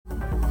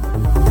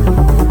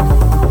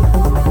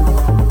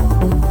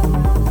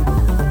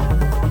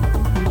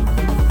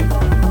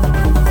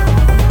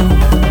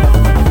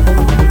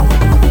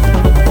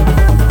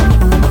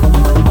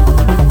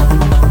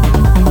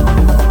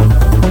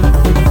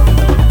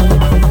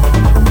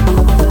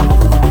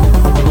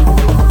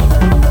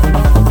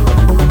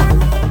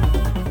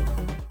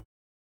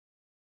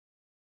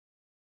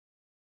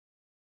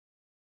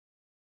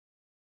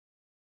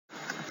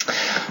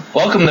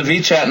Welcome to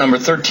VChat number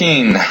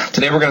 13.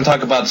 Today we're going to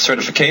talk about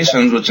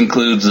certifications, which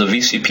includes the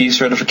VCP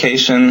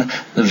certification,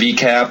 the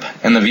VCAP,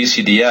 and the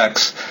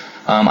VCDX.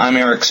 I'm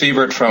Eric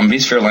Siebert from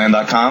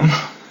vSphereland.com.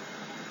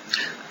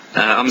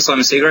 I'm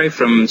Simon Seagrave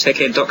from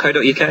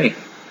techhead.co.uk.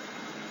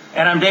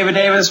 And I'm David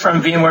Davis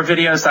from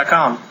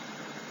VMwareVideos.com.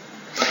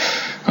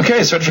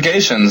 Okay,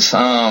 certifications.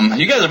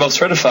 You guys are both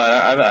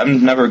certified. I've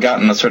never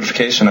gotten a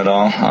certification at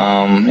all.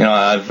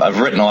 I've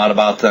written a lot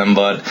about them,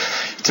 but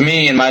to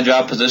me, in my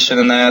job position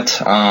in that,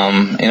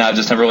 I've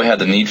just never really had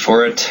the need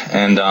for it.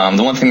 And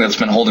the one thing that's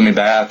been holding me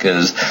back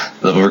is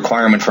the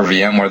requirement for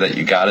VMware that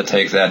you got to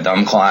take that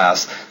dumb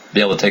class to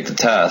be able to take the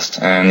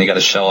test, and you got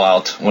to shell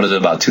out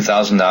about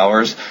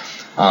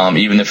 $2,000.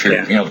 Even if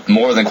you're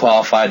more than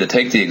qualified to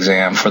take the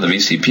exam for the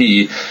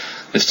VCP,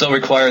 they still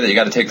require that you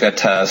got to take that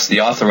test,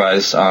 the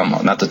authorized,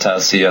 not the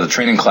test, the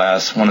training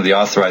class, one of the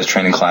authorized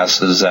training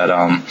classes that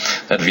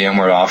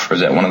VMware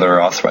offers at one of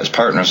their authorized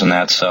partners in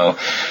that. So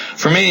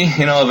for me,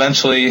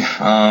 eventually,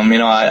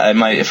 I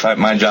might, if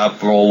my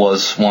job role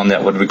was one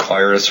that would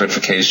require a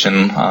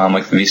certification,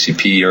 like the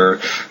VCP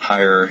or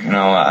higher,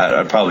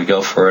 I'd probably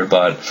go for it.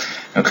 But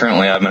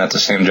currently I've been at the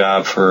same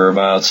job for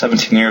about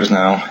 17 years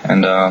now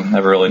and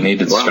never really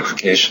needed the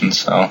certification.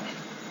 So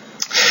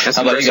that's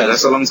how about you guys?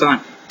 That's a long time.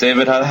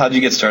 David, how did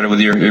you get started with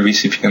your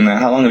VCP in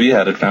that? How long have you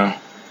had it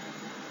now?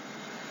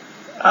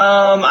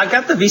 I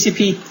got the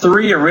VCP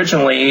 3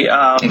 originally.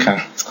 Okay.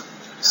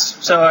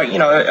 So,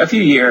 a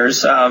few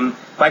years.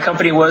 My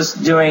company was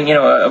doing,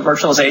 a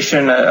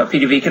virtualization, a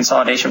PDV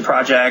consolidation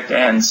project,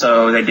 and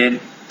so they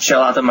did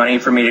shell out the money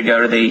for me to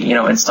go to the,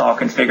 install,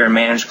 configure, and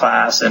manage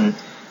class, and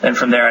then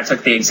from there I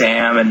took the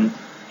exam, and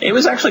it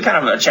was actually kind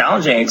of a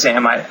challenging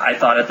exam, I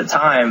thought at the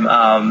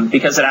time,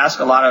 because it asked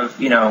a lot of,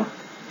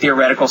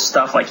 theoretical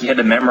stuff, like you had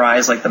to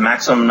memorize like the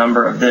maximum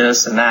number of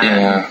this and that.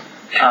 Yeah.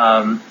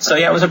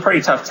 It was a pretty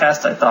tough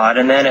test, I thought.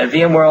 And then at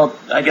VMworld,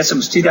 I guess it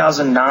was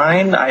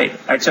 2009, I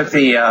took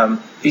the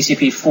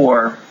VCP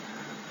 4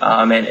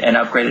 and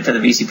upgraded to the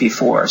VCP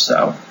 4.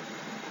 So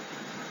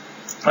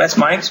that's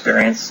my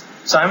experience.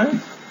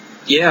 Simon?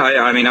 Yeah,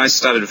 I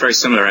started very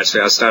similar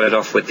actually. I started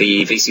off with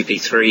the VCP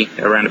 3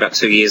 around about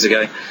 2 years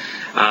ago.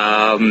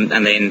 And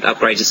then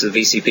upgraded to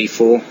the VCP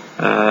 4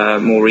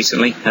 more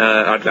recently.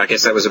 I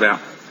guess that was about,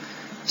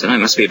 it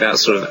must be about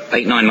sort of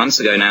 8-9 months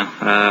ago now.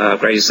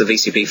 Upgraded to the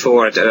VCP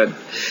 4. I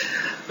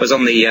was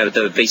on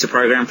the beta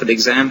program for the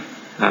exam.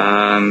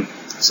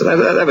 So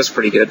that was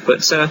pretty good.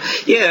 But,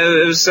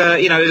 it was,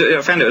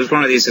 I found it was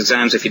one of these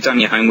exams, if you'd done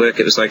your homework,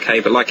 it was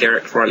okay. But like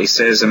Eric rightly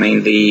says,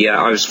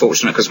 I was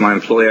fortunate because my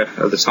employer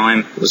at the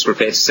time was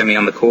prepared to send me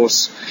on the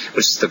course,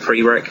 which is the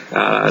prereq.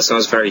 So I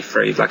was very,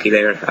 very lucky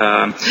there.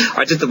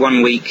 I did the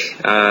 1 week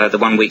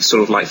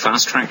sort of like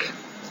fast track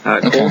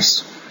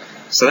course.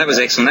 So that was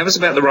excellent. That was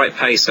about the right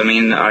pace. I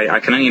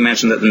can only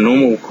imagine that the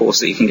normal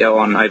course that you can go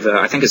on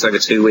I think it's over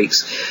 2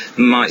 weeks,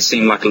 might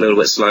seem like a little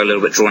bit slow, a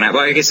little bit drawn out.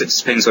 But I guess it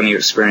depends on your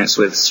experience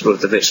with sort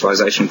of the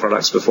virtualization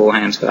products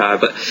beforehand.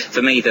 But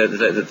for me,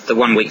 the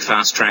 1 week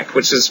fast track,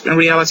 which is in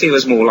reality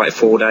was more like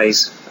 4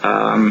 days,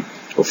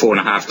 or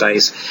 4.5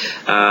 days,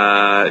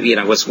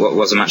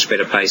 was a much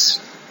better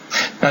pace.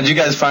 Now, did you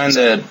guys find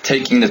that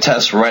taking the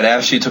test right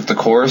after you took the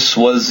course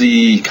was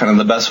the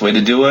best way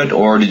to do it,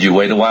 or did you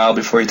wait a while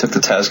before you took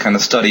the test, kind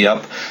of study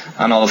up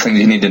on all the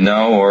things you need to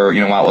know, or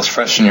while it was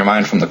fresh in your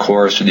mind from the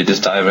course, did you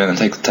just dive in and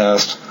take the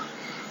test?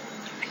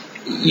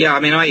 Yeah,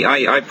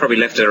 I probably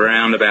left it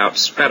around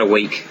about a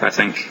week, I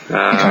think.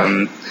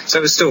 So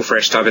it was still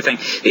fresh type of thing.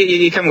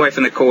 You come away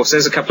from the course,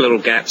 there's a couple of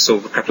little gaps or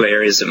a couple of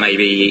areas that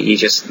maybe you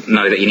just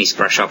know that you need to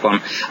brush up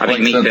on.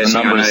 The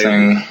numbers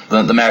thing,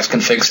 the max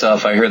config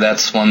stuff, I hear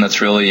that's one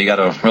that's really, you got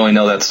to really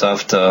know that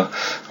stuff, to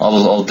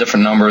all the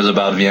different numbers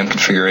about VM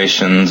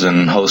configurations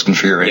and host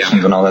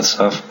configurations and all that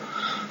stuff.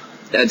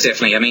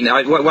 Definitely.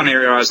 One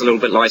area I was a little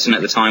bit light in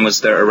at the time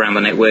was around the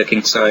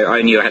networking, so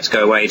I knew I had to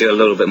go away, do a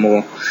little bit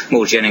more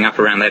genning up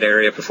around that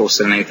area before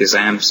sending the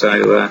exam.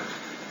 So,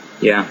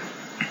 yeah.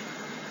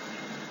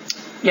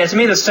 Yeah, to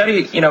me, the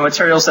study,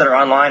 materials that are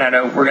online, I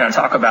know we're going to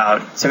talk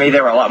about, to me,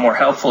 they were a lot more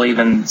helpful,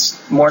 even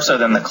more so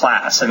than the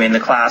class. The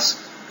class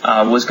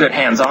was good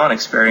hands-on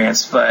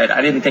experience, but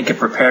I didn't think it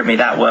prepared me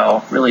that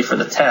well, really, for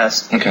the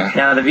test. Okay.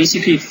 Now, the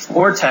VCP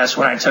 4 test,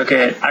 when I took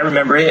it, I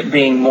remember it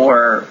being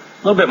a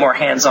little bit more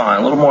hands-on,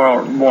 a little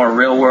more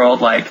real-world,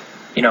 like,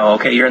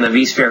 okay, you're in the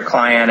vSphere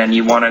client and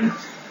you want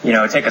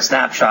to, take a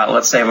snapshot,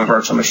 let's say, of a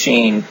virtual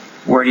machine.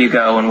 Where do you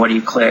go and what do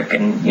you click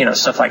and,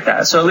 stuff like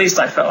that. So at least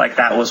I felt like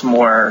that was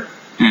more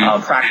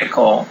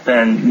practical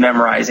than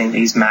memorizing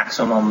these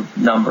maximum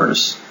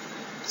numbers.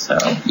 So.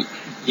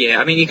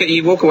 Yeah,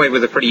 you walk away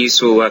with a pretty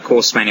useful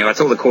course manual. I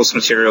thought the course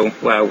material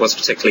was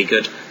particularly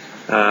good.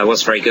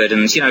 Was very good,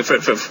 and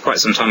for quite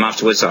some time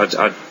afterwards,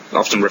 I'd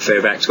often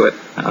refer back to it.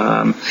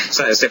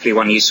 So that's definitely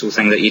one useful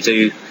thing that you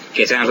do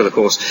get out of the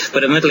course.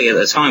 But admittedly, at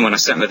the time when I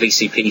sat in the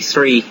VCP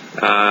 3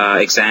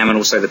 exam and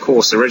also the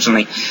course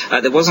originally,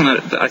 there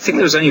wasn't I think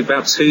there was only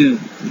about 2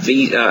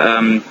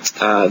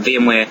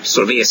 VMware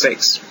sort of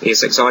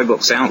ESXi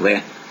books out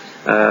there.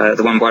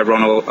 the one by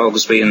Ron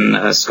Oglesby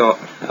and Scott.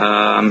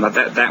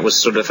 That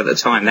was sort of, at the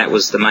time, that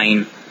was the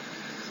main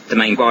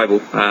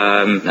Bible.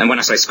 And when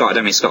I say Scott, I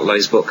don't mean Scott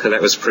Lowe's book.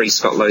 That was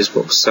pre-Scott Lowe's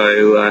book.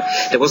 So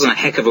there wasn't a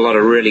heck of a lot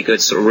of really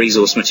good sort of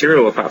resource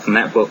material apart from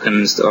that book,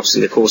 and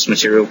obviously the course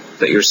material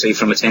that you receive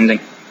from attending.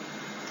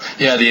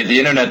 Yeah, the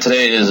internet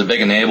today is a big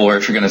enabler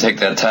if you're going to take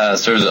that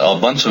test. There's a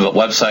bunch of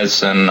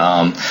websites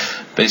and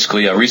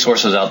basically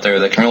resources out there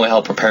that can really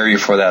help prepare you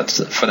for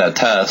that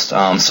test.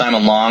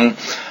 Simon Long,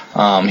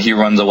 he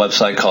runs a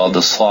website called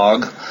The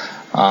Slog.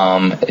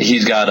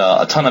 He's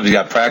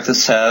got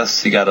practice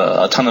tests. He got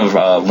a ton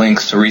of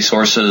links to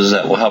resources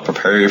that will help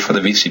prepare you for the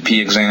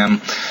VCP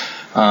exam.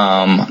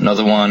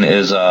 Another one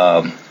is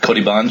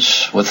Cody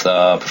Bunch with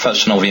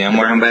Professional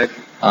VMware.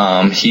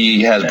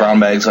 He has brown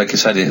bags, like you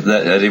said,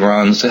 that he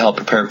runs to help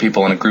prepare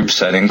people in a group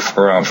setting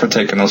for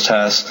taking those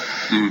tests.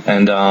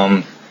 And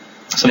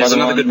there's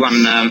another good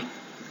one, a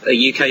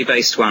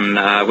UK-based one,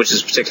 which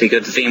is particularly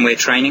good, the VMware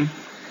Training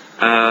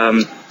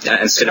and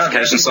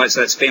certification site. So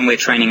that's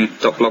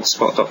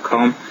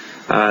vmwaretraining.blogspot.com.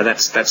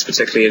 That's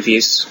particularly of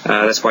use.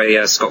 That's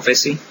by Scott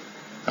Vesey.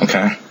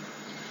 Okay.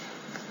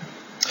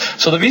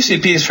 So the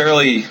VCP is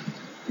fairly,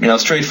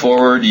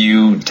 straightforward.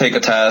 You take a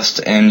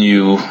test, and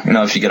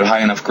if you get a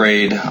high enough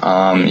grade,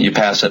 you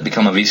pass it,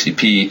 become a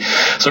VCP.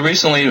 So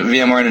recently,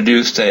 VMware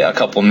introduced a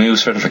couple new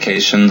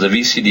certifications, a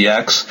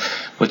VCDX,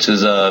 which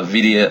is a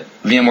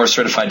VMware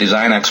Certified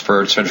Design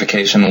Expert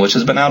certification, which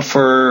has been out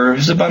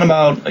has it been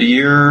about a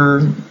year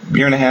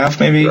and a half,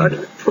 maybe?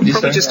 Probably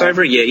just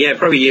over a year. Yeah,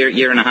 probably a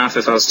year and a half,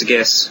 if I was to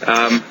guess.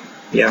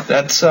 Yeah.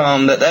 That's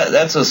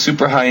a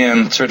super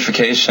high-end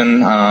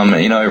certification.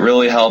 It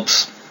really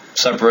helps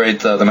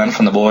separate the men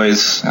from the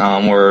boys,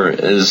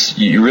 whereas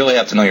you really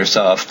have to know your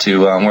stuff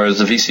too, whereas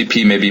the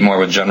VCP may be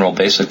more of a general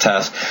basic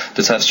test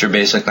to test your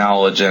basic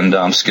knowledge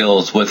and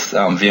skills with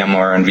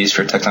VMware and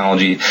vSphere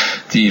technology.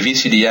 The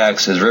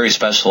VCDX is very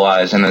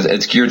specialized, and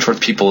it's geared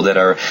towards people that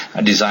are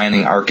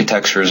designing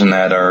architectures and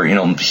that are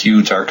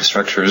huge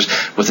architectures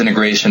with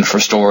integration for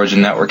storage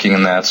and networking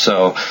and that.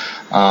 So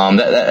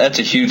that's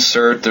a huge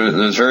cert.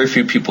 There's very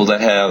few people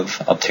that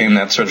have obtained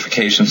that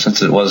certification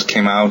since it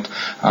came out.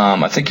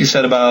 I think you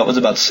said about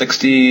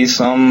 60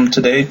 some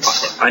to date.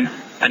 I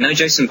know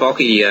Jason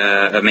Bockey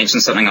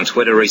mentioned something on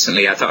Twitter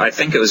recently. I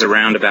think it was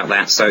around about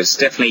that. So it's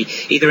definitely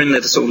either in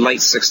the sort of late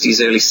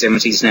 60s, early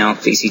 70s now.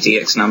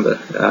 VCDX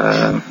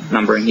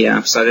numbering.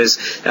 Yeah. So there's,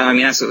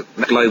 that's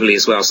globally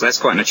as well. So that's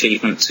quite an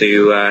achievement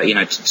to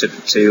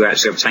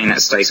actually obtain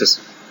that status.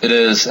 It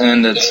is,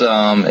 and it's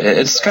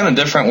kind of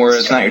different where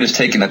it's not you're just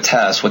taking a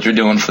test. What you're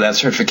doing for that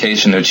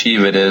certification to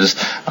achieve it is,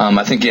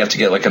 I think you have to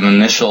get like an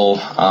initial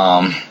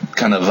form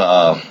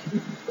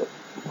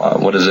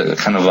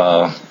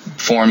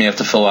you have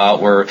to fill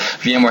out where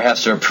VMware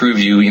has to approve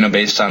you,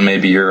 based on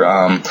maybe your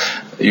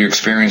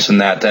experience in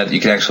that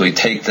you can actually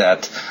take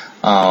that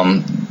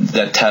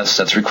test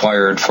that's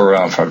required for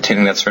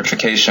obtaining that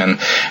certification.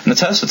 And the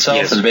test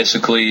itself is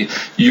basically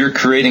you're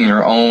creating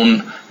your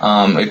own.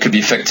 It could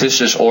be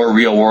fictitious or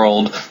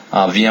real-world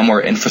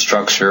VMware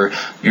infrastructure.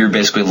 You're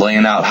basically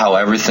laying out how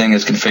everything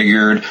is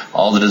configured,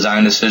 all the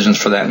design decisions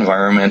for that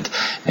environment.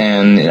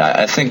 And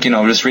I think,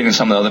 just reading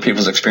some of the other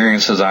people's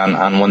experiences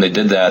on when they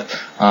did that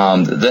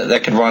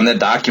could run, that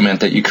document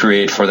that you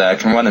create for that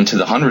can run into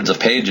the hundreds of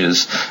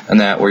pages,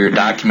 and that where you're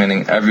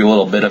documenting every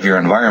little bit of your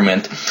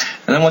environment.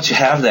 And then once you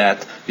have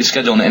that, you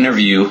schedule an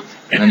interview,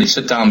 and then you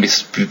sit down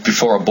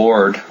before a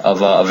board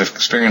of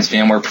experienced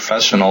VMware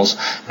professionals,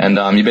 and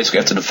you basically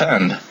have to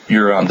defend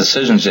your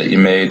decisions that you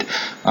made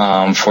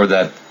for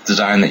that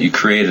design that you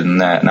created in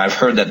that. And I've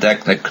heard that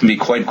can be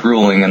quite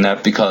grueling, and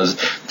that because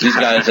these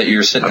guys that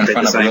you're sitting in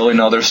front of really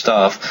know their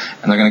stuff,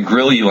 and they're going to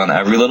grill you on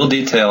every little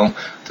detail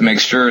to make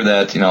sure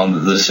that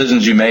the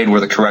decisions you made were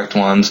the correct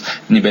ones,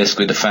 and you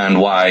basically defend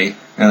why.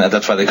 And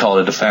that's why they call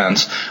it a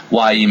defense,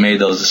 why you made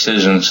those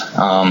decisions,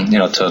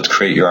 to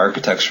create your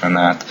architecture in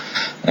that.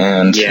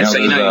 And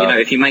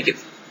if you make it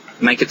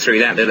through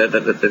that,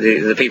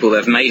 the people that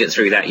have made it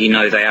through that,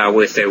 they are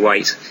worth their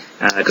weight,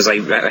 because they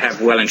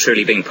have well and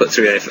truly been put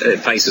through their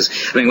paces.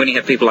 I mean, when you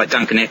have people like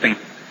Duncan Epping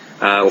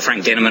or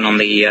Frank Denneman on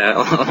the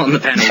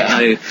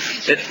panel,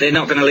 they're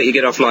not going to let you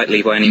get off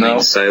lightly by any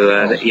means.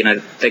 So they're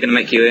going to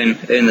make you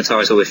earn the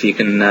title if you're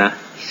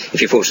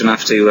fortunate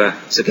enough to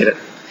get it.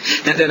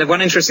 Now, the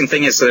one interesting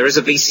thing is there is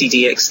a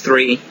VCDX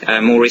 3,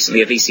 more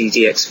recently a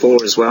VCDX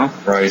 4 as well.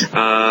 Right.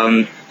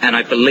 And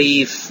I don't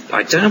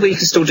know whether you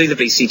can still do the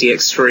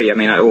VCDX 3,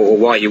 or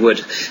why you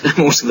would,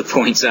 more to the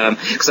point,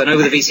 because I know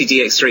with the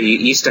VCDX 3 you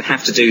used to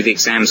have to do the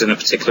exams in a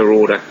particular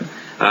order.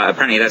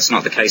 Apparently that's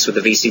not the case with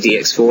the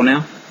VCDX 4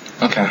 now.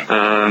 Okay.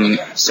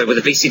 So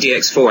with the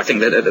VCDX 4, I think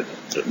that,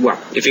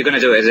 if you're going to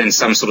do it in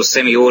some sort of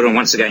semi-order, and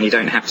once again, you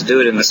don't have to do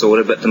it in this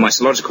order, but the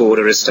most logical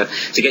order is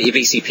to get your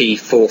VCP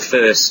 4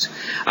 first.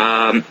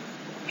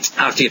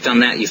 after you've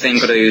done that, you've then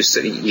got to do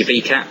your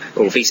VCAP,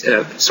 or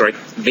VCAP,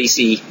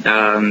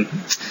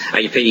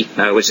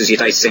 which is your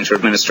Data Center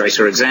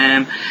Administrator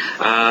exam.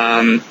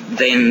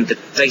 Then the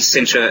Data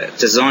Center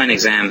Design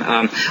exam.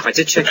 I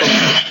did check on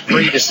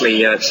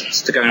previously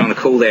to going on the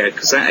call there,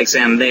 because that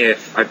exam there,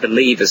 I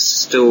believe, is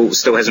still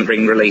hasn't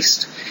been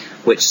released,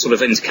 which sort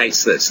of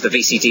indicates that the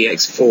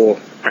VCDX 4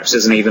 perhaps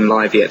isn't even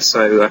live yet.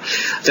 So, I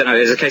don't know,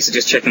 it's a case of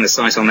just checking the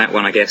site on that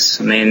one, I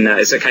guess. And then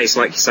it's a case,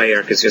 like you say,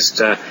 Eric, is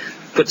just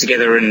put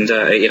together and,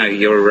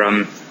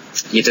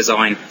 your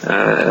design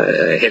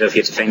ahead of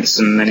your defense,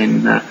 and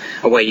then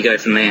away you go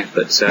from there.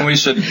 But we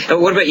should.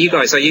 What about you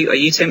guys? Are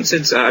you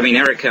tempted?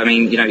 Eric,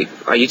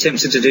 are you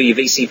tempted to do your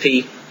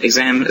VCP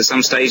exam at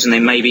some stage, and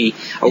then maybe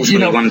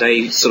ultimately one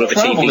day sort of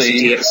achieve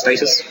VCDX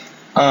status?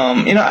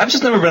 I've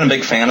just never been a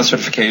big fan of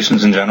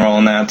certifications in general,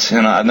 and that,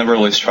 I've never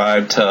really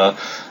strived to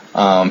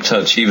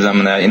achieve them.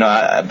 And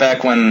that,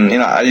 back when,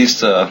 I used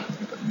to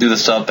do the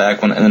stuff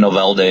back when in the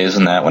Novell days,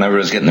 and that, whenever I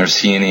was getting their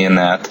CNE and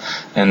that,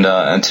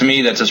 and to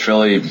me that just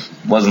really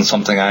wasn't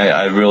something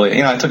I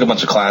really, I took a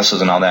bunch of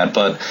classes and all that,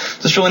 but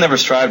just really never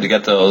strived to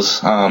get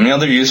those.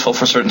 They're useful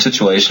for certain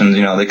situations.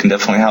 They can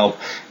definitely help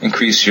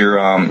increase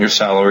your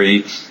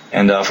salary.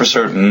 And for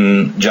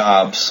certain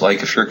jobs,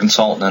 like if you're a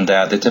consultant and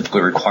that, they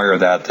typically require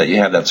that you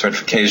have that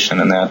certification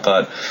and that.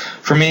 But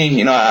for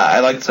me, I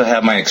like to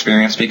have my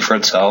experience speak for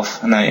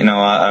itself, and that,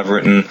 I've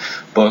written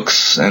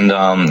books, and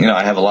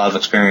I have a lot of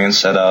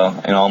experience at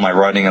in all my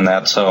writing and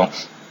that. So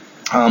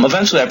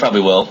eventually I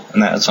probably will,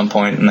 and that at some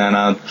point, and then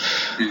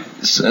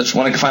it's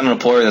when I can find an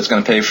employer that's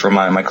going to pay for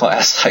my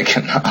class, I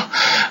can.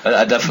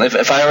 I definitely,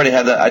 if I already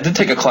had that, I did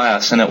take a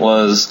class, and it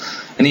was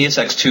an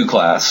ESX2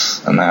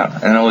 class, and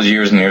it was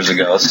years and years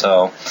ago.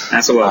 So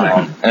that's a while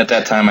back. And at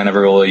that time, I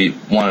never really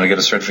wanted to get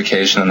a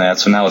certification in that,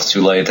 so now it's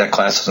too late. That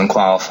class doesn't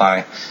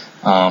qualify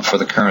for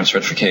the current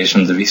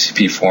certification, the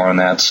VCP4 and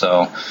that.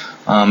 So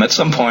at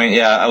some point,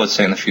 yeah, I would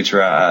say in the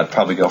future I'd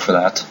probably go for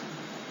that.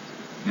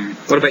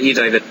 What about you,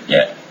 David?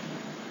 Yeah.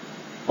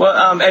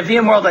 Well, at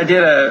VMworld, I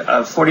did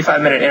a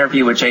 45-minute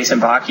interview with Jason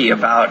Bakke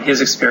about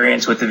his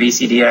experience with the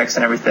VCDX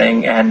and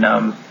everything, and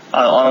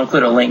I'll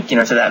include a link, to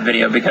that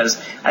video, because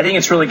I think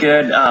it's really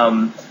good.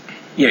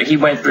 He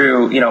went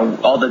through,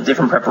 all the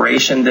different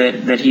preparation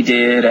that he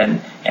did,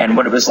 and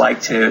what it was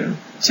like to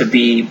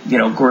be,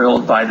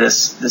 grilled by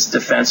this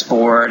defense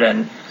board,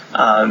 and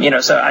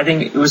so I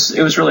think it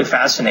was really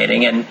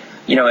fascinating. And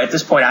at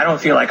this point, I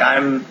don't feel like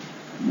I'm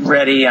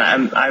ready.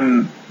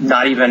 I'm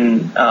not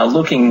even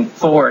looking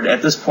forward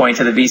at this point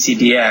to the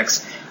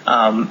VCDX.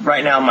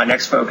 Right now, my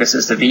next focus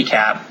is the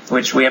VCAP,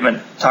 which we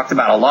haven't talked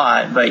about a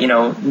lot, but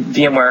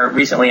VMware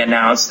recently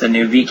announced the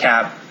new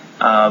VCAP,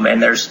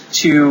 and there's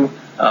two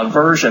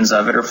versions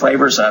of it, or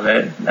flavors of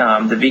it.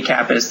 The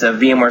VCAP is the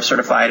VMware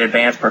Certified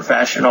Advanced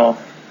Professional,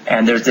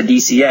 and there's the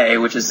DCA,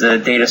 which is the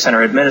Data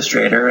Center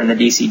Administrator, and the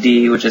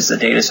DCD, which is the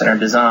Data Center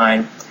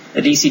Design.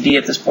 The DCD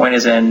at this point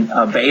is in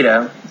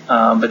beta,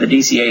 but the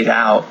DCA is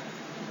out.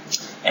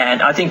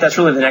 And I think that's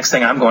really the next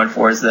thing I'm going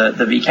for, is the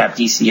VCAP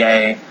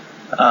DCA.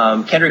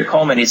 Kendrick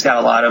Coleman, he's got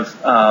a lot of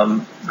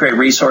great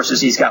resources.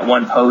 He's got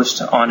one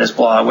post on his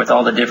blog with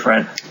all the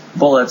different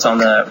bullets on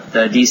the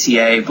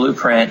DCA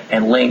blueprint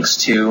and links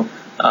to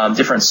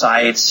different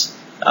sites.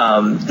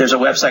 There's a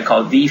website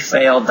called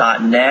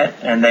vfail.net,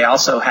 and they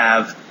also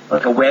have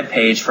like a web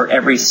page for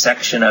every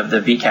section of the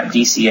VCAP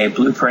DCA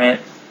blueprint,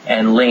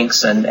 and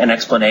links and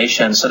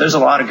explanations. So there's a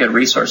lot of good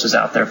resources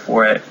out there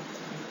for it.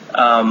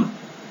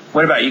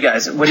 What about you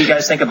guys? What do you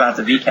guys think about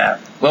the VCAP?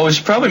 Well, we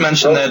should probably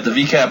mention that the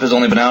VCAP has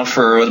only been out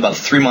for about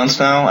 3 months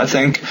now, I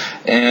think.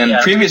 And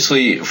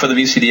previously, for the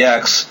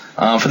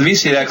VCDX, for the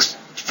VCDX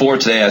 4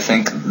 today, I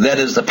think that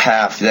is the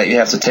path that you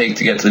have to take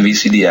to get to the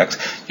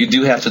VCDX. You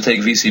do have to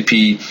take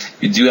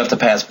VCP, you do have to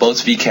pass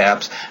both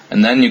VCAPs,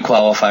 and then you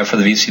qualify for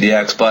the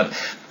VCDX. But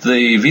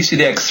the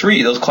VCDX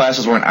 3, those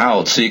classes weren't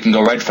out, so you can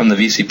go right from the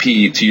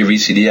VCP to your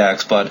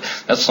VCDX, but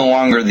that's no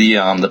longer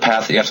the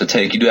path that you have to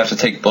take. You do have to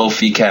take both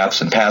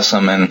VCAPs and pass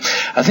them, and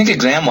I think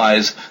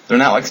exam-wise, they're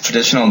not like the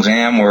traditional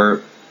exam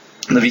where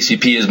the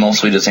VCP is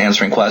mostly just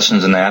answering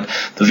questions and that.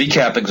 The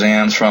VCAP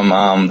exams from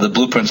the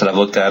blueprints that I've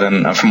looked at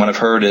and from what I've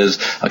heard is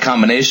a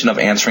combination of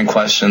answering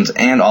questions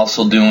and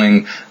also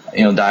doing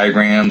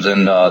diagrams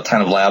and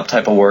kind of lab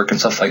type of work and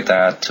stuff like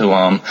that too.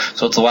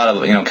 So it's a lot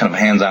of kind of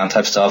hands-on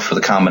type stuff for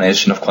the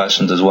combination of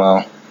questions as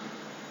well.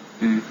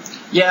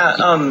 Yeah,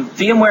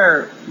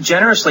 VMware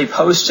generously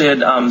posted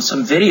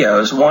some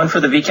videos, one for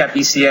the VCAP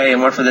DCA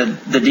and one for the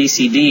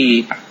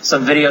DCD,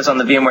 some videos on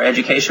the VMware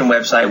Education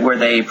website where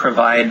they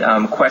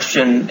provide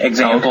question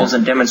examples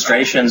and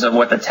demonstrations of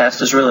what the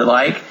test is really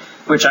like,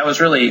 which I was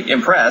really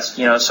impressed,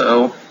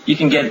 so you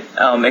can get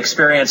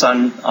experience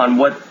on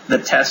what the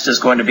test is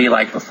going to be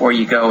like before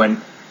you go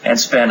and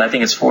spend, I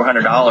think it's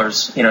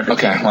 $400, to take the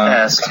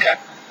test. Okay.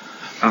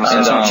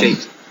 That's not cheap.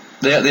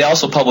 They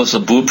also publish the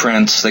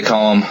blueprints, they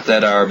call them,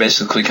 that are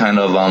basically kind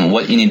of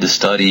what you need to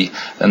study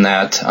and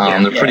that.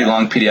 They're pretty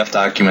long PDF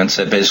documents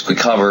that basically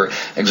cover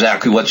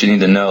exactly what you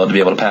need to know to be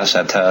able to pass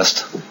that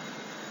test.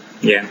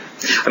 Yeah.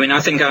 I mean, I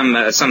think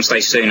at some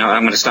stage soon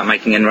I'm going to start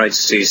making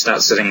inroads to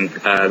start sitting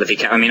the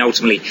VCAP. I mean,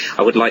 ultimately,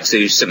 I would like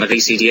to sit my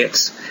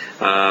VCDX.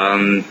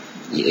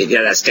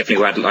 Yeah, that's definitely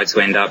where I'd like to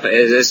end up.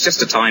 It's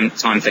just a time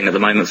thing at the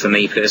moment for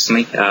me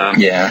personally. I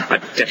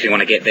definitely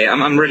want to get there.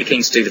 I'm really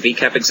keen to do the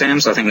VCAP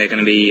exams. I think they're going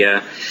to be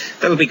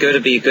that'll be good.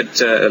 It'll be a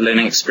good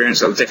learning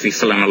experience. I'll definitely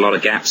fill in a lot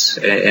of gaps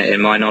in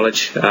my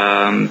knowledge.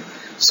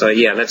 So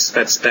yeah,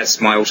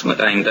 that's my ultimate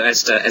aim. But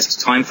as to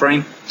time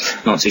frame,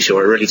 not too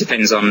sure. It really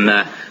depends on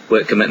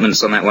work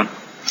commitments on that one.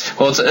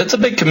 Well, it's a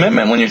big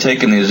commitment when you're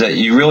taking these. That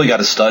you really got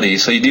to study.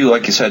 So you do,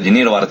 like you said, you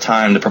need a lot of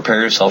time to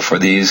prepare yourself for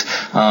these.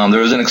 There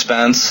was an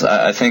expense.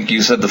 I think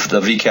you said the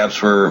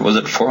VCAPs was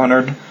it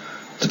 $400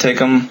 to take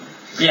them?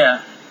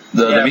 Yeah.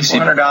 The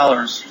VCP,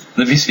 $400.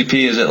 The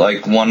VCP, is it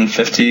like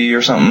 $150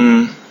 or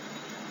something?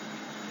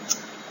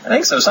 I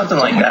think so, something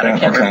like that. I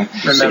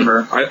can't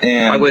remember.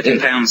 I work in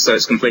pounds, so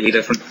it's completely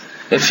different.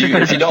 If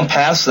you don't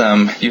pass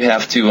them, you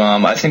have to.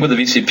 I think with the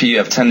VCP you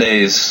have 10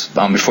 days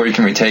before you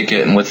can retake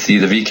it, and with the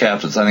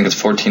VCAPs, I think it's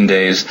 14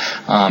 days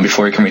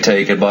before you can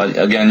retake it. But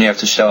again, you have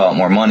to shell out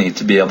more money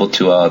to be able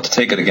to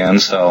take it again.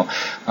 So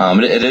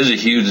it is a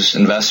huge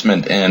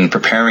investment in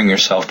preparing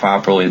yourself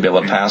properly to be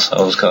able to pass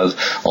those, because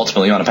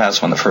ultimately you want to pass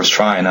them on the first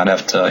try and not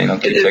have to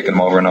keep taking them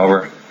over and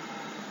over.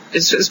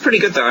 It's pretty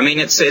good though. I mean,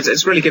 it's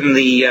really given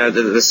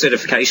the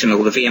certification,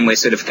 or the VMware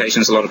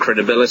certifications, a lot of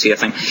credibility. I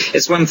think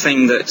it's one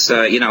thing that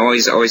I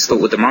always thought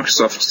with the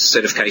Microsoft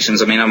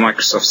certifications. I mean, I'm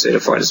Microsoft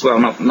certified as well,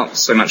 not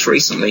so much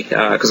recently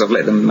because I've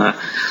let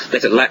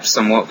it lapse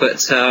somewhat.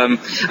 But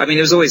I mean,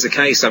 it was always the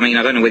case. I mean,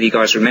 I don't know whether you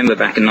guys remember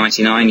back in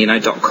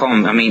 '99,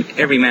 .com. I mean,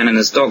 every man and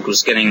his dog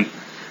was getting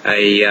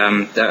a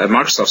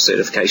Microsoft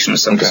certification of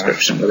some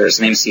description, whether it's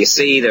an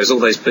MCSE, there's all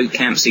those boot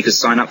camps you could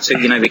sign up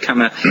to,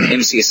 become a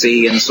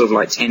MCSE in sort of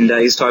like 10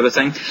 days type of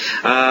thing.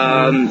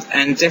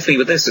 And definitely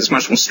with this, it's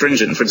much more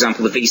stringent. For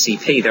example, the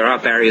VCP, there are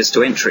barriers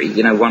to entry,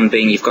 one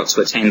being you've got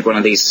to attend one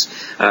of these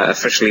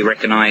officially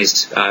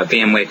recognized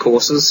VMware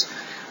courses.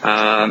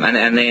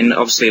 And then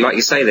obviously, like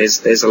you say,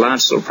 there's a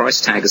large sort of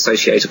price tag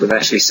associated with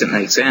actually sitting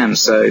the exam.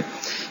 So,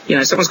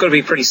 someone's got to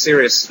be pretty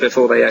serious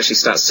before they actually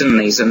start sitting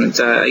these. And,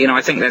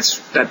 I think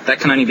that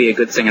can only be a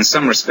good thing in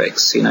some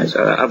respects.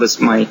 Others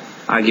may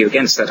argue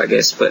against that, I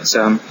guess. But,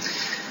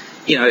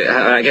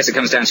 I guess it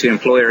comes down to your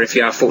employer, if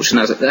you are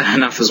fortunate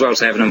enough as well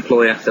to have an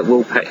employer that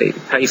will pay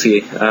for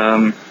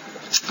you.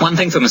 One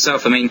thing for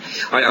myself, I mean,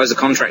 I was a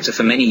contractor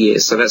for many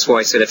years, so that's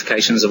why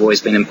certifications have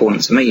always been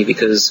important to me,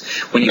 because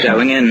when you're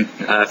going in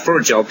for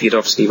a job, you'd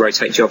obviously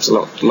rotate jobs a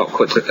lot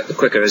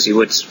quicker as you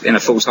would in a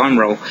full-time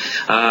role.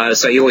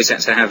 So you always had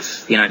to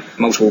have,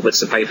 multiple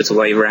bits of paper to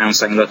wave around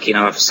saying, look,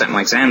 I've sat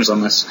my exams on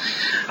this.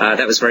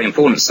 That was very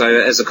important. So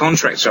as a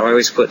contractor, I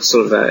always put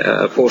sort of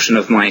a portion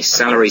of my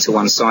salary to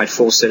one side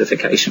for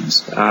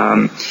certifications.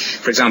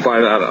 For example,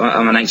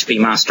 I'm an HP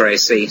Master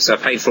ASC, so I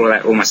paid for all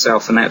that all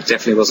myself, and that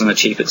definitely wasn't a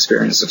cheap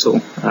experience at all.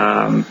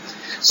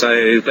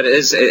 But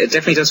it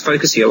definitely does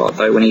focus you a lot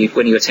though when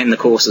you attend the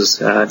courses,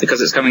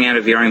 because it's coming out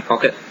of your own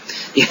pocket.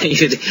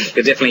 You're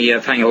definitely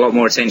paying a lot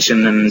more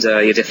attention, and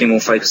you're definitely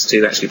more focused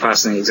to actually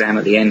passing the exam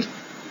at the end.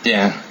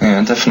 Yeah,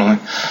 definitely.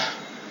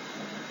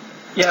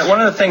 Yeah, one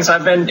of the things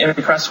I've been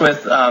impressed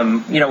with,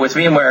 with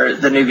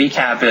VMware, the new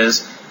VCAP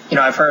is,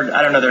 I've heard,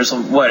 I don't know, there's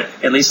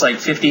at least like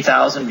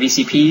 50,000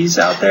 VCPs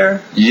out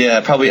there? Yeah,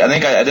 probably. I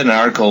think I did an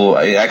article.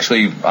 I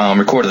actually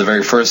recorded the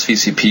very first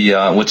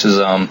VCP, which is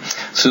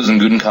Susan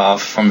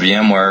Gudenkauf from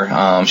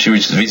VMware. She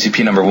reached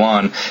VCP number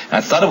 1. And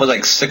I thought it was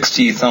like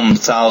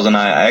 60,000.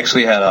 I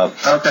actually had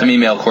some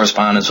email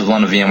correspondence with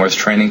one of VMware's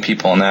training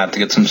people on that to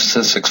get some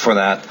statistics for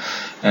that.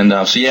 And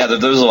there's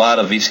a lot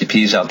of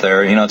VCPs out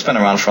there. It's been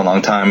around for a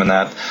long time, and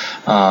that.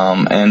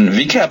 And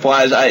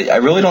VCAP-wise, I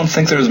really don't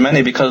think there's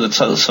many because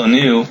it's so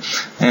new.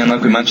 And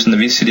like we mentioned, the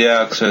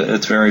VCDX,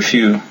 it's very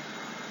few.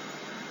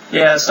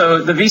 Yeah,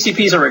 so the VCP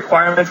is a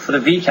requirement for the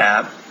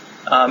VCAP,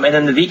 and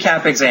then the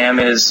VCAP exam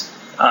is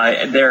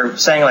they're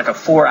saying like a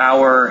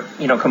 4-hour,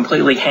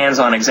 completely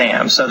hands-on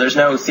exam. So there's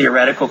no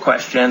theoretical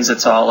questions.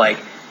 It's all like,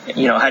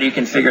 how do you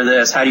configure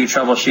this? How do you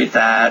troubleshoot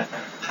that?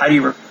 How do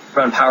you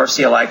run Power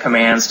CLI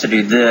commands to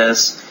do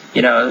this,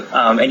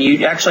 and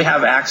you actually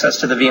have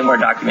access to the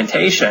VMware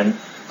documentation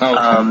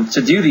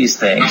to do these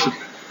things.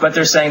 But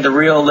they're saying the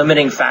real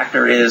limiting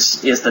factor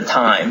is the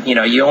time.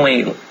 You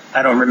only,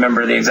 I don't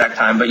remember the exact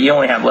time, but you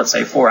only have, let's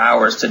say, 4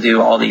 hours to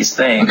do all these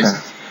things,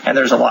 and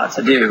there's a lot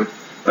to do.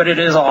 But it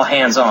is all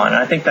hands-on, and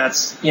I think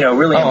that's,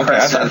 really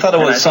impressive. I thought it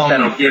was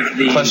some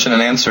question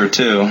and answer,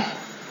 too,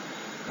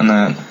 and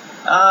that.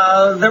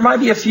 There might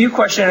be a few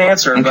question and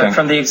answer, but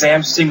from the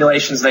exam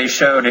simulations they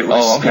showed, it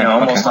was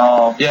almost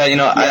all. Yeah,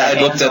 I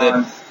looked at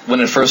it. when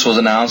it first was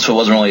announced, it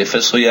wasn't really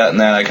official yet, and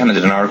then I kind of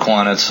did an article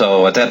on it.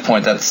 So at that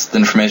point, that's the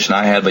information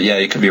I had. But yeah,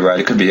 you could be right.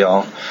 It could be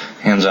all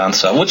hands-on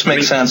stuff, which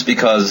makes sense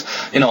because,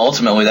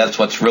 ultimately that's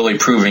what's really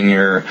proving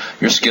your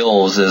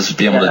skills is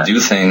being able to do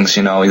things.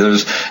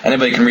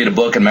 Anybody can read a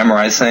book and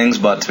memorize things,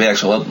 but to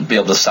be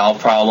able to solve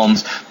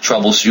problems,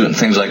 troubleshoot, and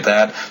things like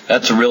that,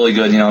 that's a really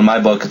good. In my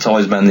book, it's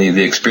always been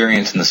the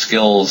experience and the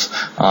skills,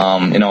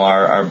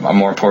 are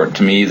more important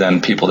to me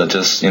than people that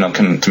just,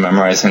 can to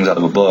memorize things out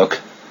of a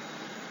book.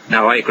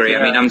 No, I agree.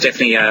 I mean, I'm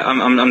definitely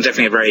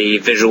a very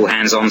visual,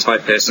 hands-on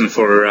type person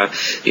for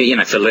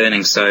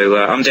learning. So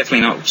I'm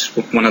definitely not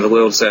one of the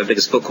world's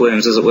biggest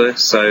bookworms, as it were.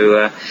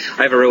 So I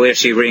have a real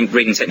issue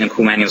reading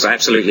technical manuals. I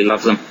absolutely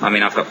love them. I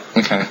mean, I've got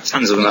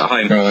tons of them at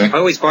home. Really? I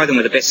always buy them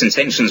with the best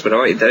intentions, but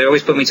they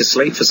always put me to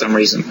sleep for some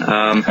reason.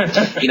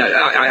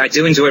 I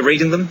do enjoy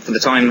reading them for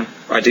the time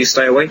I do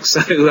stay awake.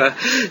 So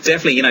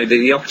definitely,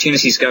 the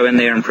opportunities to go in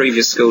there and improve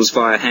your skills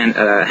via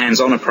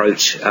hands-on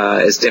approach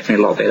is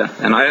definitely a lot better.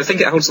 And I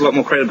think it holds a lot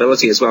more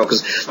credibility as well,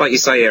 because like you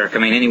say, Eric, I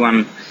mean,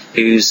 anyone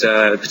who's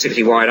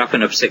particularly wired up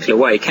in a particular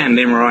way can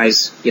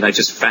memorize,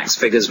 just facts,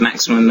 figures,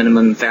 maximum,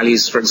 minimum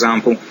values, for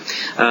example,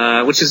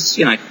 which is,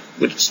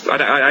 which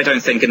I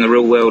don't think in the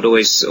real world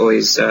always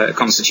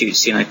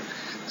constitutes,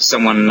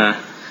 someone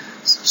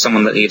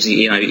that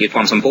you'd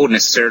want on board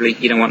necessarily.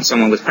 You don't want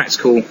someone with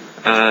practical,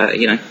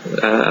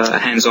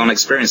 hands-on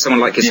experience. Someone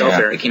like yourself,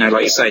 Eric.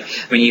 Like you say,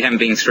 I mean, you haven't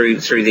been through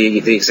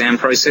the exam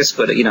process,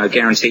 but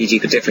guaranteed you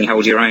could definitely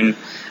hold your own,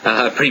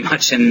 pretty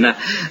much in the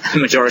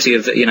majority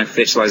of the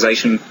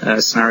virtualization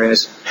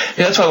scenarios.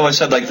 Yeah, that's why I always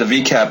said like the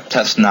VCAP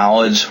test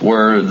knowledge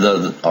were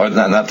the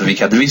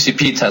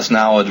VCP test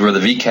knowledge were the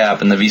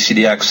VCAP and the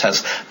VCDX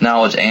test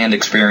knowledge and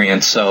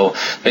experience. So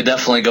they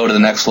definitely go to the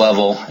next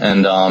level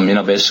and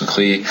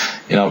basically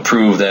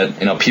prove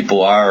that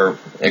people are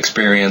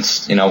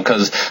experienced,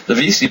 because the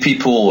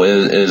VCP pool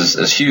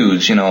is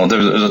huge.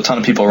 There's a ton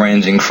of people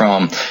ranging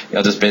from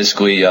just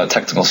basically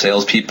technical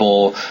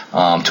salespeople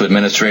to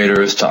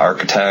administrators to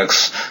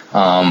architects,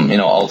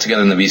 all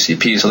together in the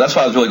VCP. So that's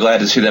why I was really glad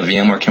to see that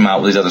VMware came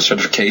out with these other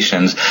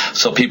certifications,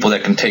 so people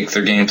that can take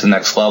their game to the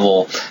next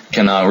level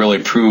can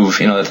really prove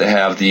that they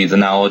have the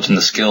knowledge and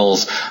the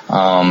skills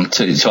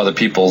to other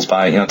people's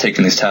by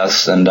taking these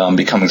tests and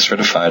becoming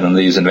certified in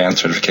these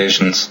advanced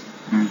certifications.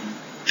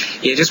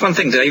 Yeah, just one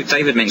thing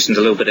David mentioned a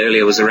little bit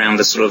earlier was around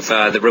the sort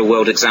of the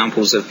real-world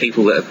examples of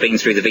people that have been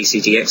through the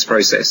VCDX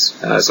process,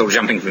 sort of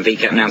jumping from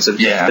VCAP now to the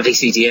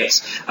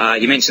VCDX.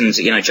 You mentioned,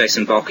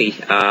 Jason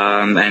Bockey,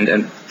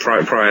 and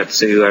prior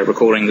to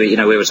recording, we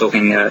were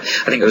talking, I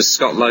think it was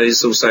Scott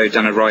Lowe's also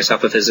done a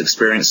write-up of his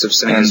experience of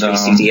selling his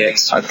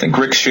VCDX. I think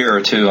Rick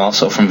Shearer, too,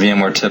 also from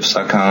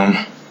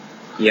VMwareTips.com.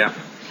 Yeah.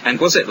 And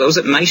was it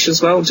Maish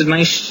as well? Did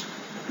Maish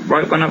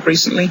write one up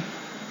recently?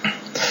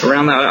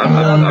 Around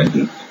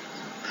that?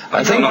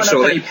 I think I'm not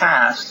sure that he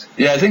passed.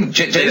 Yeah, I think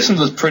Jason's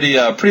was pretty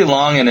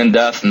long and in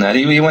depth in that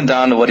he went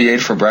down to what he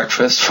ate for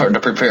breakfast to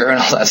prepare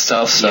and all that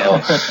stuff. So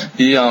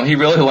he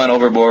really went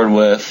overboard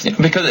with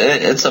because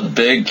it's a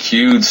big,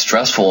 huge,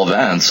 stressful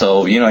event.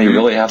 So you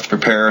really have to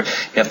prepare.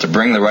 You have to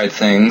bring the right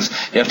things.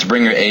 You have to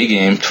bring your A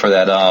game for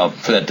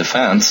that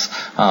defense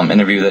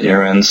interview that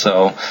you're in.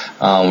 So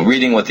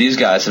reading what these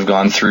guys have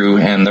gone through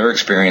and their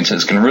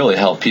experiences can really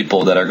help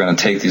people that are going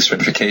to take these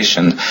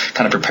certifications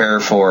kind of prepare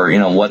for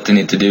what they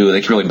need to do.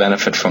 They can really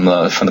benefit from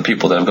the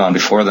people that have gone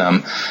before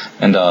them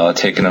and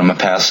taking them and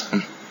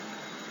passing them.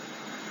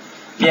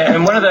 Yeah,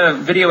 and one of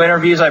the video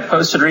interviews I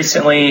posted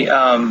recently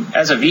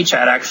as a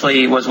vChat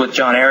actually was with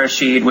John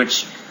Arashid,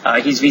 which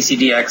he's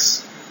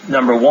VCDX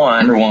number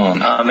one.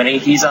 And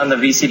he's on the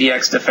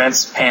VCDX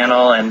defense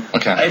panel, and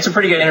it's a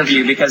pretty good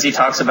interview because he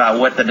talks about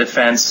what the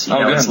defense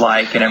is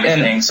like and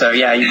everything. So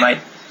yeah, you might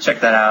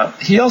check that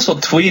out. He also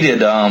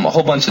tweeted a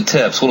whole bunch of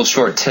tips, little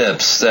short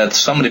tips that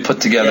somebody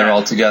put together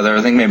all together.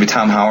 I think maybe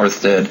Tom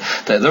Howarth did.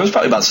 There was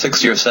probably about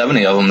 60 or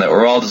 70 of them that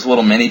were all just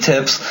little mini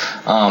tips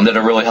that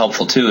are really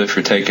helpful too if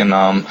you're taking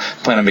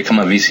plan on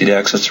becoming a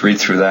VCDX. Just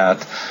read through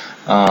that.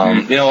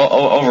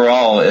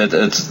 Overall,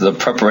 it's the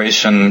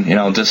preparation.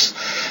 Just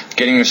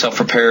getting yourself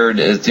prepared.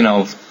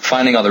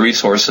 Finding all the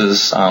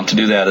resources to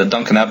do that.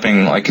 Duncan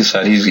Epping, like you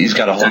said, he's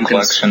got a whole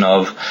collection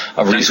of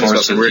resources.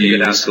 Got some really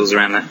good articles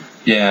around that.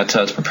 Yeah,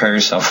 to prepare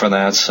yourself for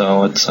that.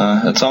 So it's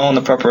all in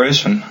the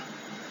preparation.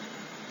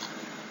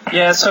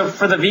 Yeah. So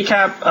for the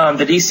VCAP,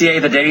 the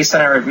DCA, the Data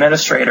Center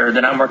Administrator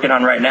that I'm working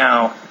on right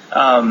now,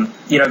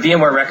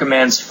 VMware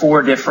recommends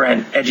 4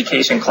 different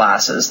education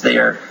classes.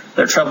 Their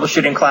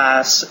troubleshooting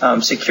class,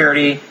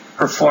 security,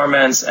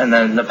 performance, and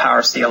then the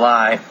Power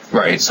CLI.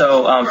 Right.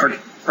 So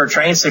for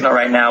Train Signal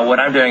right now, what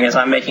I'm doing is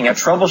I'm making a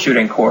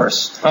troubleshooting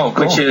course. Oh,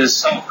 cool. Which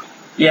is,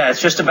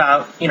 it's just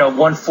about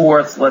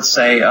 1/4, let's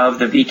say, of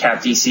the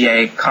VCAP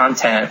DCA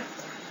content.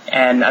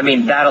 And I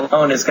mean, that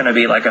alone is going to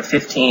be like a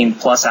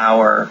 15+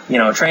 hour,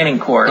 training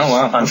course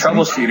on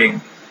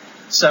troubleshooting.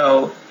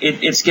 So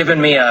it's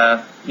given me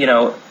a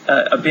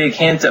big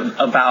hint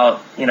about,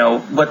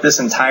 what this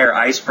entire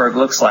iceberg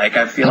looks like.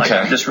 I feel like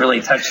I've just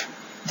really touched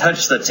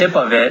the tip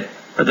of it.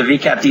 for the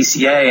VCAP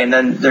DCA, and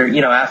then there,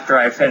 after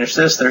I finish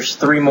this, there's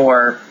 3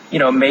 more,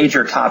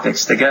 major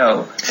topics to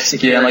go: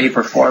 security,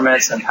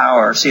 performance, and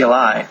power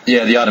CLI.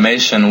 Yeah, the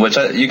automation, which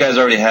you guys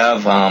already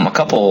have a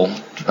couple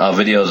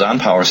videos on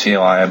power CLI,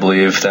 I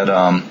believe, that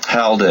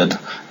Hal did,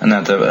 and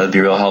that'd be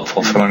real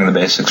helpful for learning the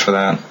basics for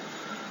that.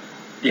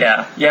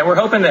 Yeah, we're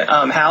hoping that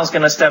Hal's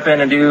going to step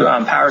in and do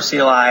power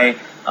CLI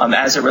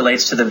as it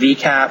relates to the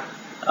VCAP.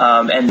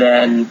 And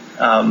then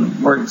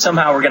we're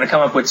going to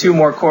come up with 2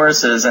 more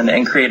courses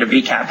and create a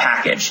VCAP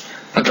package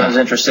for those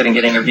interested in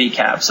getting a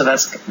VCAP. So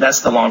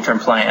that's the long-term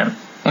plan.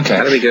 Okay.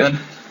 That'll be good. And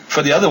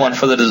for the other one,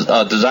 for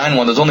the design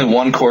one, there's only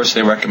one course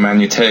they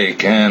recommend you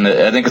take, and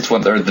I think it's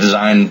the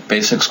design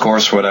basics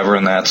course or whatever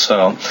in that.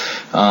 So,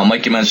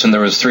 like you mentioned,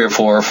 there was 3 or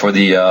 4 for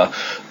the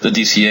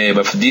DCA,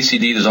 but for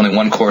DCD, there's only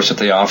one course that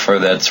they offer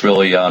that's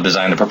really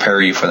designed to prepare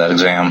you for that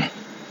exam.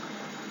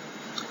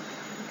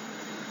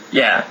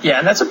 Yeah,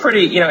 and that's a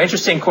pretty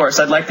interesting course.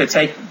 I'd like to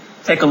take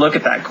a look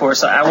at that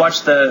course. I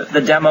watched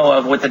the demo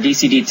of what the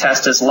DCD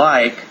test is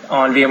like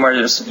on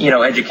VMware's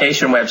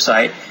education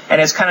website, and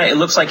it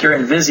looks like you're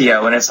in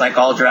Visio, and it's like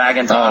all drag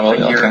and drop,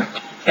 and you're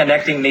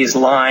connecting these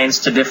lines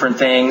to different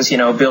things,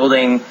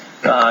 building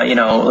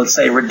let's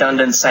say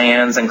redundant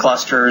SANs and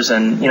clusters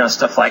and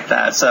stuff like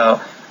that.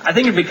 So I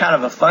think it'd be kind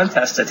of a fun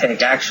test to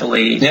take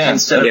actually,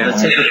 instead of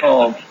the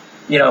typical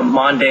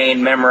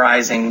mundane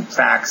memorizing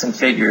facts and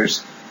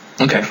figures.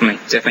 Okay.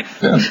 Definitely.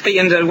 Yeah. Hey,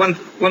 and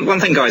one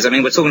thing, guys, I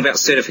mean, we're talking about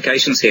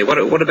certifications here.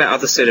 What about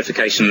other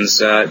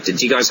certifications?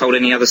 Did you guys hold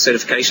any other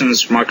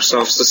certifications,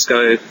 Microsoft,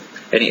 Cisco,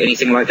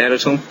 anything like that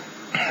at all?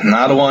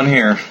 Not a one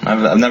here.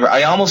 I've never.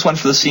 I almost went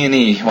for the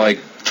CNE like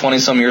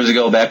 20-some years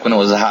ago, back when it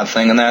was a hot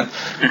thing and that.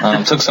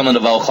 Took some of the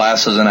Novell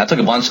classes, and I took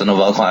a bunch of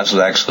Novell classes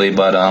actually,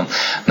 but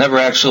never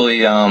actually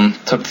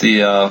took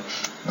the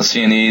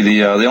CNE.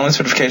 The only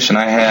certification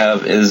I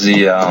have is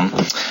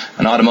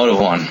an automotive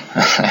one.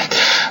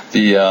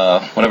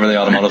 Whatever the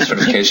automotive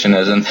certification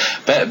is. And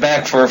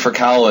back for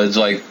college,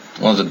 like,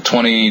 what was it,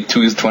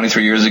 22,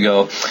 23 years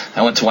ago,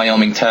 I went to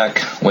Wyoming Tech,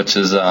 which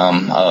is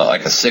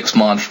like a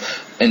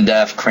 6-month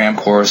in-depth cram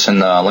course in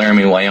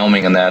Laramie,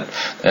 Wyoming, and that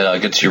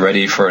gets you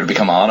ready to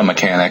become an auto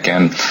mechanic.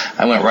 And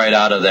I went right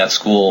out of that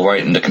school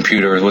right into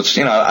computers, which,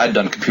 I'd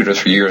done computers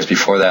for years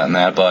before that and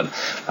that, but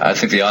I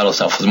think the auto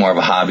stuff was more of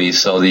a hobby.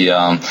 So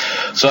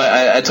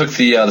I took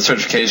the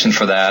certification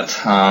for that,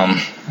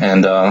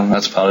 and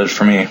that's about it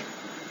for me.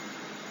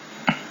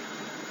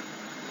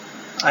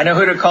 I know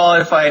who to call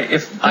if I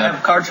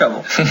have car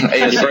trouble.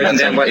 You're broken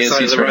down by the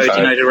side of the road,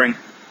 you know to ring.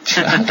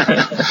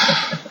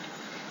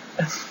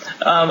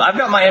 I've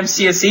got my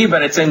MCSE,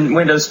 but it's in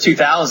Windows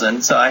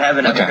 2000, so I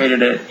haven't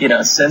upgraded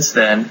it, since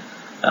then.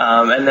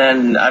 And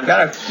then I've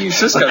got a few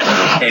Cisco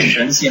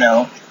certifications,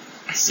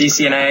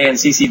 CCNA and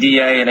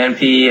CCDA and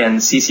NP and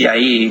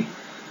CCIE.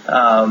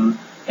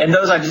 And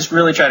those I just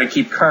really try to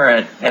keep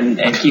current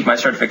and keep my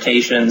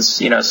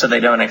certifications, so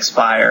they don't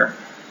expire.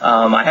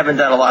 I haven't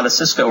done a lot of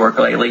Cisco work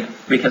lately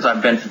because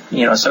I've been,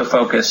 so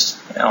focused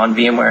on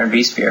VMware and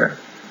vSphere.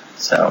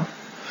 So,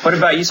 what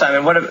about you,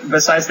 Simon? What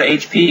besides the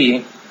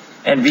HP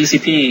and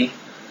VCP?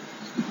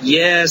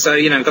 Yeah, so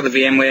I've got the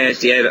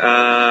VMware.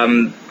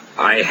 Yeah,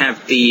 I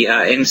have the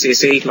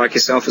MCSE like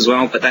yourself as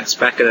well, but that's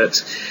back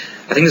at,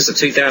 I think it's a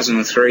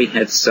 2003.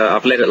 It's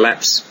I've let it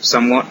lapse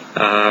somewhat.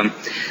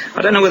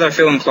 I don't know whether I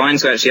feel inclined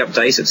to actually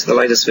update it to the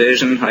latest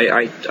version.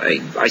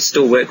 I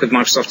still work with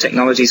Microsoft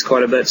technologies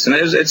quite a bit, and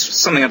it's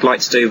something I'd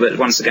like to do, but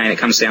once again, it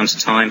comes down to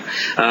time.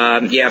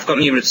 I've got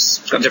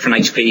different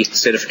HP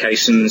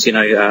certifications,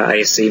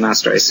 ASC,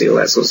 Master ASC, all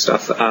that sort of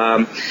stuff.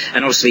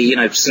 And obviously,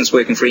 since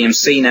working for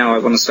EMC now, I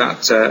want to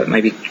start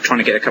maybe trying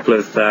to get a couple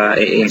of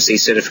EMC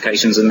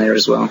certifications in there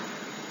as well.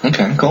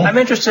 Okay, cool. I'm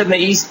interested in the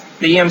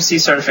EMC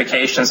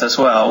certifications as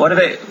well.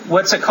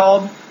 What's it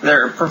called?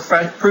 They're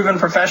proven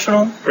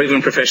professional?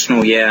 Proven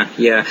professional, yeah.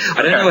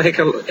 I don't know a heck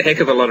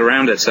of a lot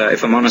around it,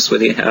 if I'm honest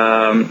with you.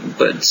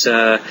 But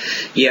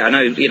I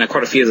know,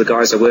 quite a few of the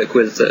guys I work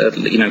with,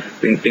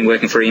 been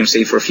working for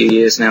EMC for a few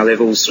years now. They've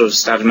all sort of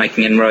started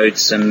making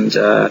inroads, and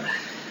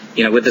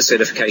with the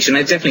certification,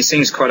 it definitely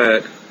seems quite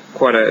a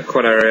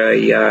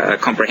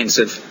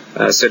comprehensive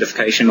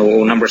certification,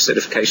 or number of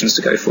certifications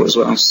to go for as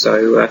well.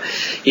 So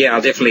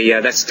I'll definitely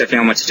that's definitely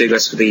on my to-do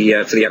list for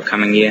the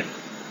upcoming year.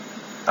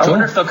 I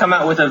wonder if they'll come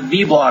out with a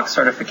vBlock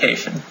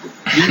certification.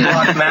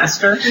 vBlock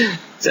Master? I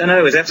don't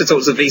know. We'd have to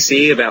talk to the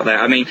VCE about that.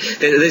 I mean,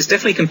 there's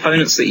definitely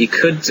components that you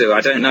could do.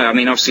 I don't know. I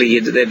mean, obviously,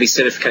 there'd be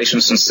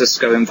certifications from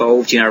Cisco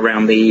involved,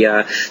 around the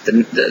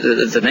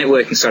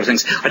networking side of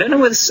things. I don't know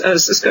whether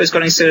Cisco's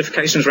got any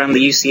certifications around the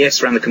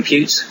UCS, around the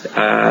compute,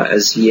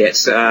 as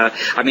yet.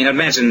 I mean, I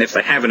imagine if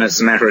they haven't, it's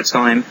a matter of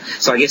time.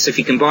 So I guess if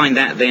you combine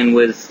that then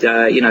with,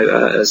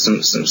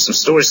 some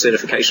storage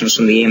certifications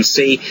from the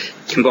EMC,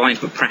 combined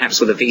perhaps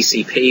with a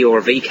VCP or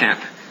a VCAP,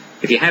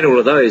 if you had all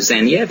of those,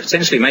 then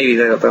potentially maybe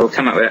they'll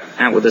come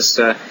out with this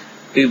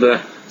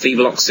Uber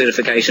vBlock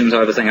certification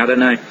type of thing. I don't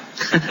know.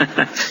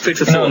 Food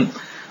for thought.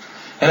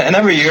 And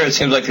every year it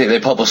seems like they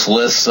publish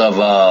lists of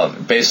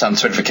based on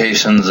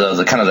certifications of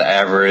the kind of the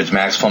average,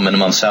 maximum,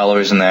 minimum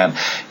salaries and that.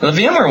 The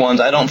VMware ones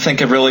I don't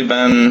think have really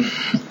been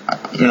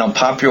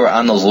popular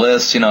on those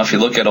lists. If you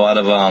look at a lot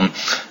of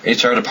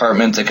HR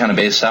departments that kind of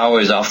base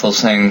salaries off those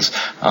things,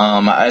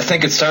 I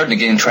think it's starting to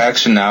gain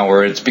traction now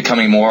where it's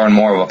becoming more and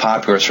more of a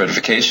popular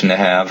certification to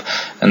have,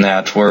 and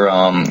that where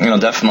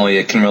definitely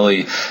it can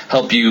really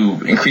help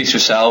you increase your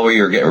salary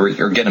or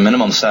get a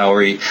minimum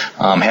salary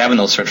having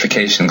those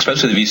certifications,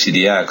 especially the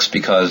VCDX,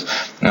 because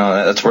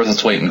that's worth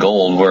its weight in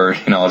gold. Where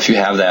if you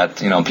have that,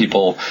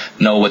 people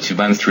know what you've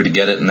been through to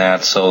get it, and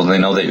that, so they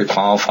know that you're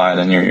qualified,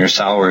 and your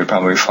salary would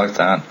probably reflect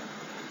that.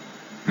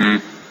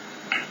 Mm.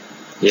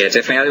 Yeah,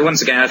 definitely.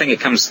 Once again, I think it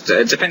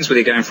depends whether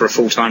you're going for a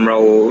full-time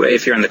role or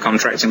if you're in the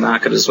contracting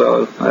market as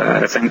well.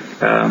 I think,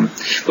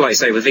 like I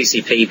say, with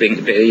VCP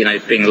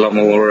being a lot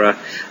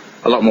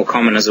more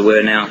common as it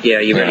were now. Yeah,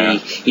 you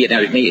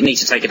need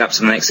to take it up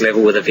to the next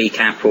level with a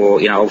VCAP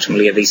or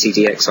ultimately a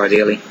VCDX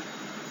ideally.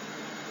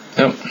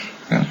 Yep.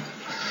 Yeah.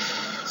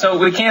 So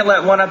we can't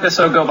let one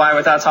episode go by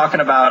without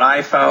talking about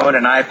iPhone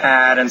and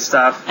iPad and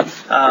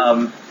stuff.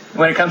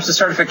 When it comes to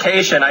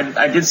certification,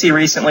 I did see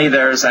recently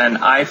there's an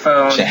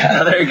iPhone. Yeah.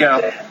 Oh, there you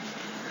go.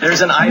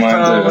 There's an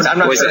iPhone. I'm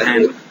not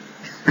sure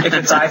if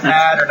it's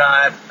iPad or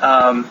not.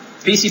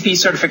 VCP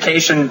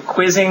certification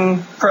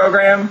quizzing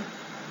program.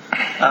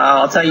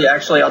 I'll tell you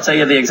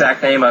the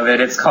exact name of it.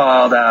 It's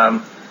called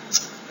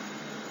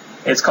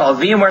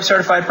VMware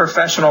Certified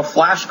Professional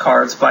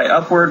Flashcards by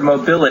Upward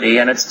Mobility,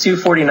 and it's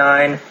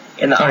 $249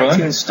 in the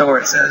iTunes store.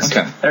 It says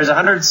there's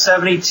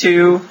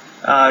 172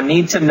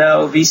 need to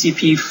know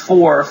VCP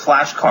 4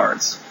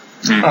 flashcards.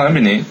 Oh, that'd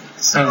be neat.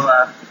 So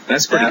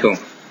that's pretty cool.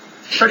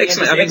 Pretty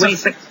excellent. I mean,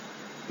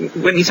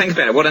 when you think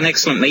about it, what an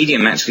excellent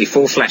medium actually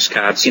for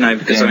flashcards.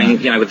 Because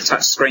with the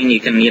touch screen you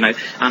can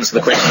answer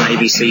the question A,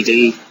 B, C,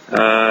 D.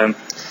 Yeah,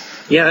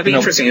 that'd be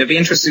interesting. It'd be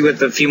interesting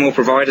with a few more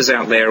providers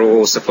out there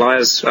or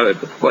suppliers,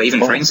 or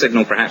even Train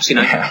Signal perhaps.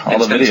 All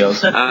the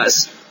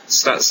videos.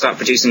 Start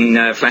producing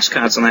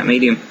flashcards on that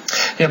medium.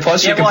 Yeah,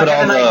 plus you can put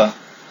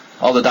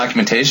all the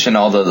documentation,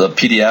 all the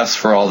PDFs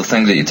for all the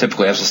things that you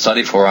typically have to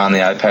study for on the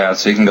iPad,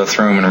 so you can go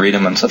through them and read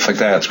them and stuff like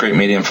that. It's a great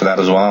medium for that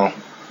as well.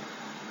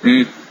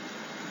 Mm.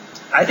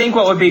 I think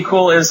what would be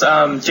cool is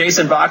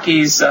Jason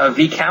Baki's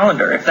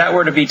vCalendar. If that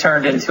were to be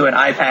turned into an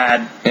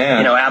iPad,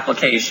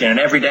 application, and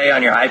every day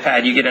on your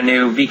iPad you get a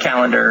new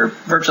vCalendar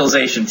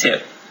virtualization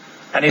tip.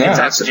 I need to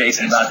talk to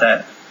Jason about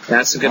that.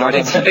 That's a good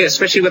idea,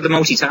 especially with the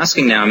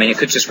multitasking now. I mean, it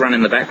could just run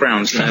in the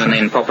background, and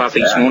then pop up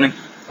each morning.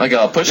 Like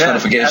a push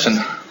notification.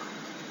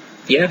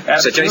 Yeah.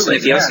 So, Jason,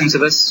 if you're listening to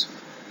this,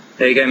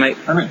 there you go, mate.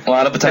 A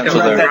lot of potential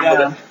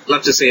there.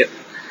 Love to see it.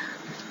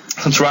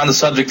 Since we're on the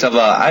subject of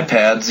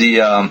iPads,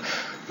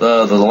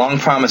 the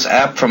long-promised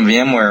app from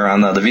VMware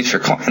on the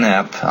vSphere Client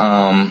app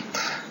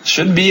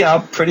should be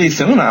out pretty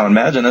soon, I would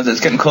imagine. It's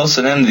getting close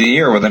to the end of the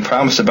year, where they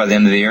promised it by the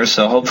end of the year,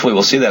 so hopefully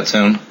we'll see that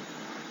soon.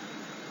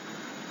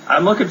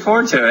 I'm looking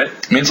forward to it.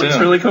 Me too. It looks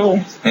really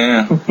cool.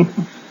 Yeah.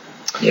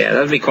 Yeah,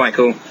 that'd be quite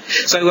cool.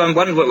 So,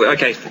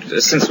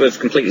 since we've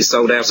completely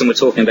sold out and we're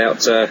talking about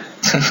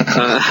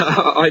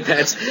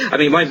iPads, I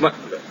mean,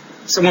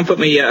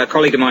 a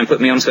colleague of mine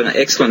put me onto an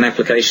excellent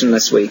application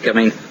this week. I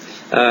mean,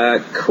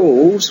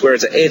 called, where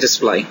it's an Air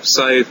Display.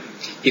 So,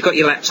 you've got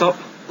your laptop.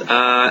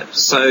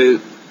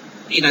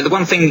 The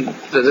one thing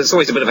that's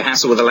always a bit of a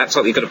hassle with a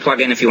laptop, you've got to plug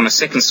in if you want a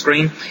second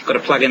screen. You've got to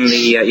plug in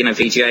the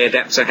VGA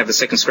adapter, have the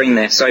second screen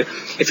there. So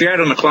if you're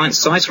out on a client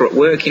site or at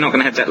work, you're not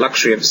going to have that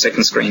luxury of a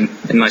second screen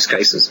in most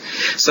cases.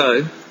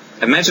 So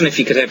imagine if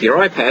you could have your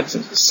iPad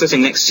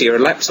sitting next to your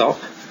laptop,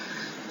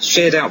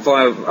 shared out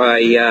via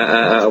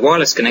a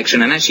wireless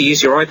connection, and actually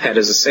use your iPad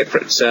as a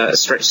separate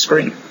stretched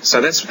screen.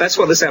 So that's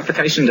what this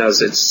application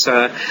does. It's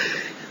I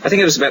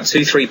think it was about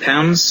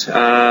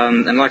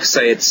 £2-3, and like I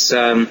say, it's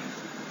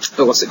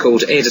what's it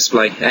called? Air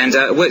Display, and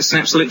it works an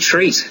absolute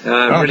treat.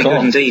 Really cool.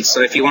 Good indeed.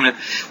 So if you want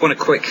a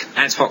quick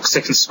ad hoc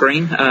second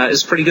screen,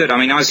 it's pretty good. I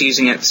mean, I was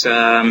using it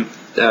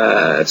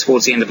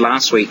towards the end of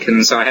last week,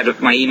 and so I had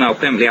my email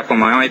permanently up on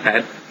my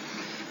iPad,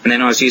 and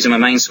then I was using my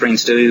main screen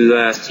to do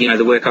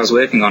the work I was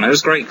working on. It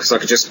was great because I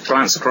could just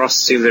glance across,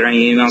 see if there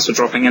any emails were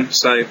dropping in.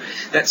 So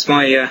that's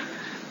my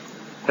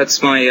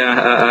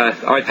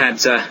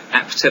iPad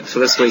app tip for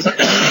this week.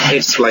 Air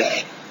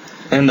Display.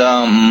 And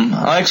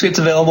actually, it's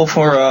available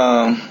for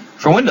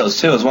Windows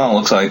too, as well. It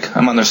looks like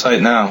I'm on their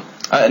site now.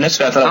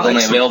 Initially, I thought it was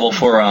only available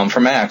for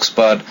Macs,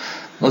 but it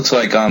looks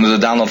like there's a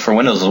download for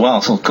Windows as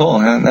well. So cool.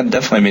 That'd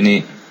definitely be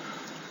neat.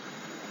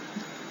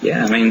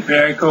 Yeah, I mean,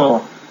 very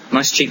cool.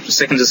 Nice cheap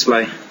second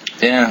display.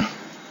 Yeah.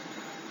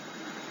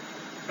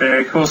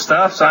 Very cool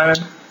stuff, Simon.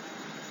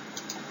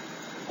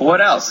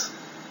 What else?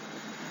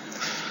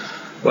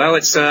 Well,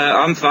 it's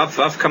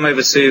I've come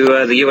over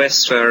to the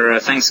US for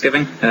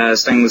Thanksgiving,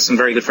 staying with some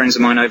very good friends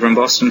of mine over in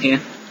Boston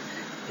here.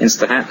 Hence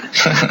the hat.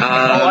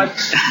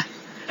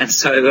 And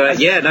so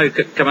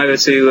come over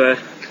to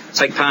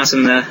take part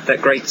in that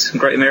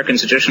great American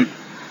tradition.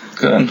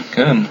 Good.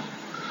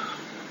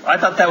 I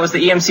thought that was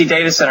the EMC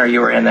data center you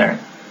were in there.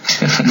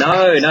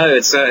 No,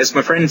 it's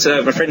my friend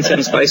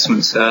Tim's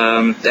basement.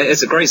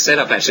 It's a great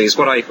setup actually. It's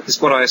what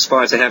I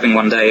aspire to having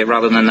one day,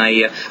 rather than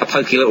a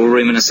pokey little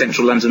room in a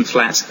central London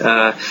flat.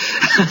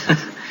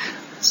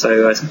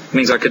 So it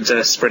means I could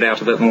spread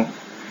out a bit more.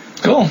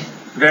 Cool.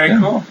 Very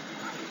cool.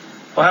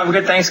 Well, have a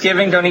good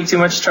Thanksgiving. Don't eat too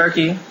much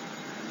turkey.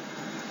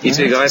 You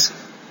too, guys.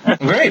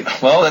 Great.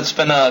 Well, that's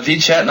been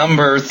vChat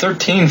number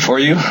 13 for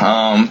you.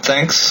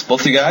 Thanks,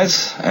 both of you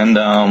guys, and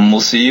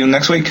we'll see you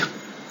next week.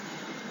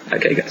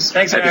 Okay, guys.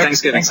 Thanks, Happy Eric.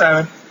 Thanksgiving. Thanks,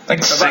 Simon.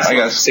 Thanks. Bye, Bye,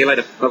 guys. See you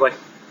later. Bye-bye.